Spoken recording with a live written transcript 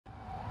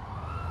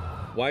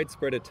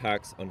Widespread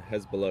attacks on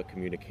Hezbollah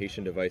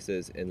communication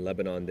devices in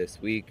Lebanon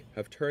this week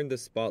have turned the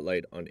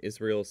spotlight on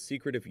Israel's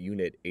secretive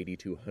Unit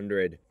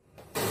 8200.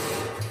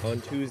 On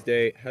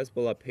Tuesday,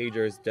 Hezbollah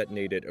pagers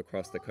detonated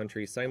across the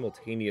country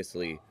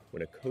simultaneously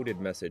when a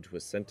coded message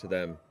was sent to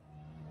them.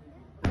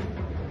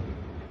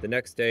 The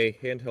next day,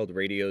 handheld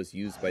radios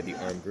used by the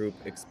armed group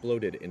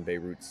exploded in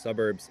Beirut's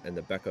suburbs and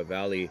the Bekaa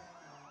Valley.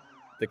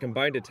 The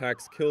combined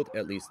attacks killed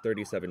at least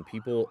 37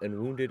 people and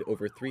wounded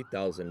over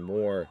 3,000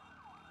 more.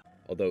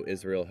 Although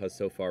Israel has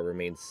so far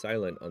remained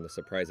silent on the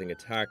surprising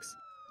attacks,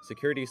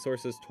 security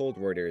sources told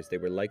Reuters they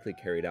were likely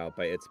carried out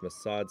by its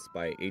Mossad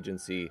spy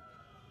agency.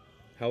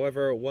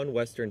 However, one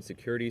Western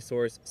security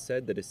source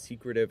said that a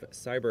secretive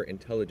cyber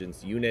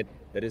intelligence unit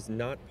that is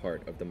not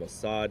part of the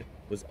Mossad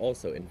was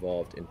also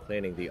involved in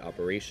planning the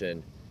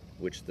operation,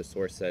 which the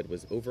source said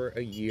was over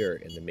a year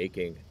in the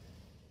making.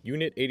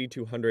 Unit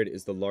 8200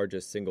 is the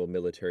largest single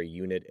military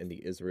unit in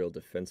the Israel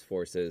Defense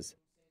Forces.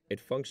 It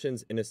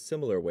functions in a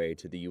similar way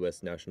to the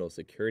U.S. National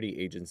Security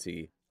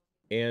Agency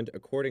and,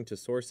 according to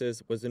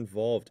sources, was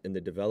involved in the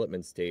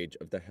development stage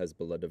of the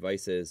Hezbollah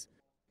devices,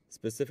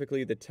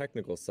 specifically the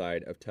technical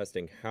side of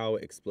testing how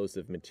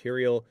explosive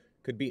material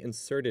could be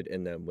inserted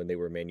in them when they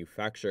were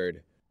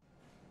manufactured.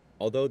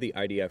 Although the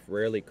IDF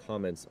rarely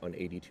comments on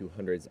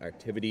 8200's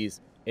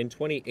activities, in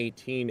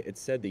 2018 it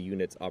said the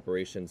unit's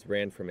operations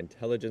ran from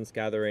intelligence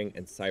gathering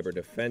and cyber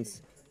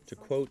defense to,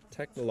 quote,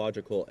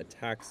 technological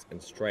attacks and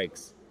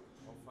strikes.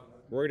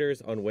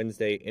 Reuters on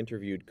Wednesday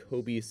interviewed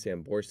Kobi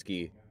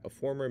Samborsky, a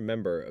former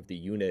member of the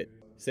unit.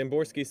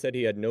 Samborsky said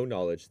he had no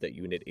knowledge that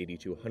Unit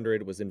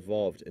 8200 was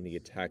involved in the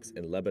attacks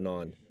in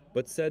Lebanon,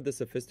 but said the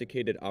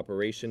sophisticated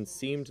operation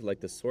seemed like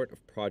the sort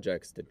of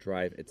projects that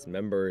drive its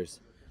members.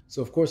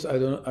 So of course I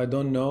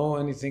don't know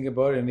anything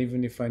about it, and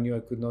even if I knew, I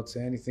could not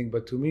say anything.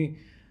 But to me,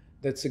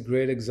 that's a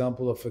great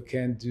example of a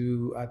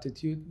can-do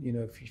attitude. You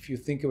know, if you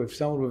think of, if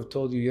someone would have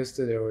told you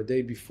yesterday or a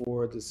day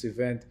before this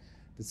event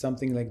that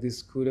something like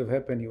this could have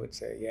happened, you would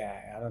say,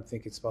 yeah, I don't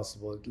think it's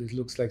possible. It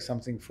looks like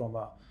something from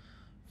a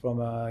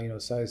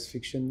science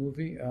fiction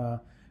movie. I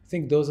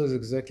think those are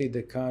exactly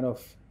the kind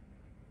of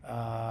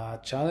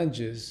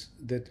challenges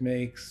that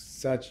make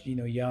such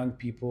young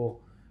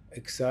people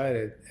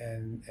excited,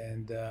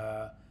 and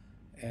I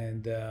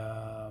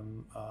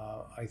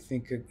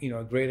think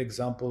a great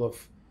example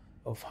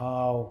of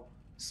how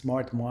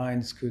smart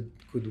minds could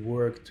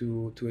work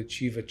to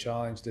achieve a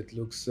challenge that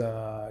looks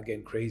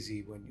again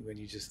crazy when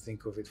you just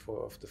think of it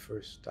of the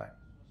first time.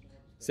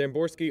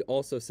 Samborsky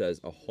also says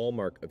a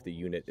hallmark of the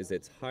unit is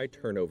its high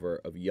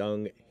turnover of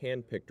young,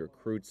 hand-picked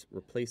recruits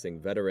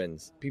replacing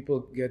veterans.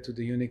 People get to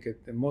the unit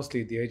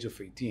mostly at the age of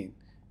 18,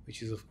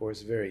 which is of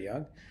course very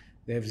young.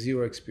 They have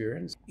zero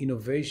experience.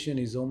 Innovation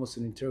is almost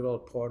an integral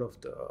part of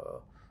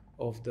the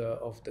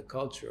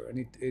culture,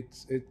 and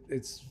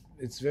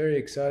it's very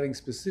exciting,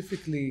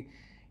 specifically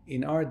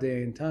in our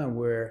day and time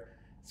where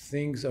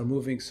things are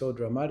moving so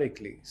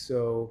dramatically.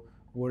 So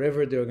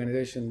whatever the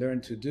organization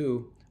learned to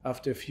do,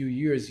 after a few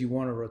years, you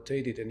want to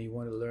rotate it and you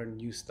want to learn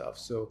new stuff.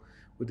 So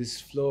with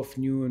this flow of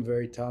new and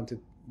very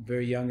talented,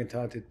 very young and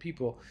talented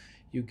people,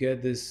 you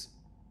get this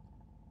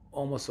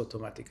almost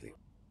automatically.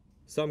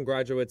 Some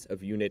graduates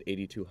of Unit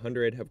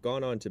 8200 have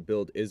gone on to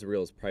build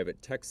Israel's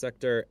private tech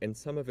sector and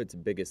some of its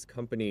biggest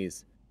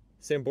companies.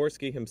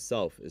 Samborsky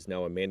himself is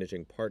now a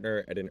managing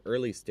partner at an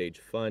early-stage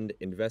fund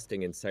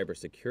investing in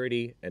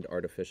cybersecurity and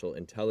artificial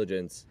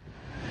intelligence.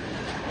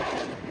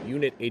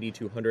 Unit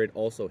 8200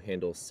 also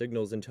handles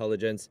signals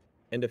intelligence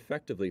and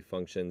effectively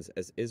functions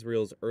as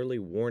Israel's early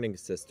warning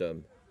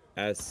system.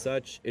 As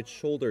such, it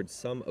shouldered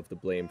some of the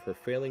blame for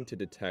failing to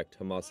detect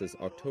Hamas's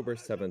October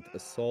 7th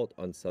assault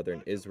on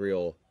southern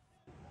Israel.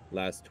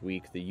 Last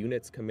week, the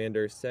unit's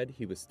commander said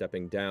he was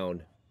stepping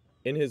down.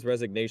 In his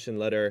resignation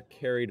letter,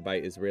 carried by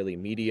Israeli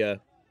media,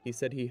 he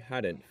said he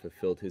hadn't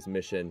fulfilled his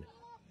mission.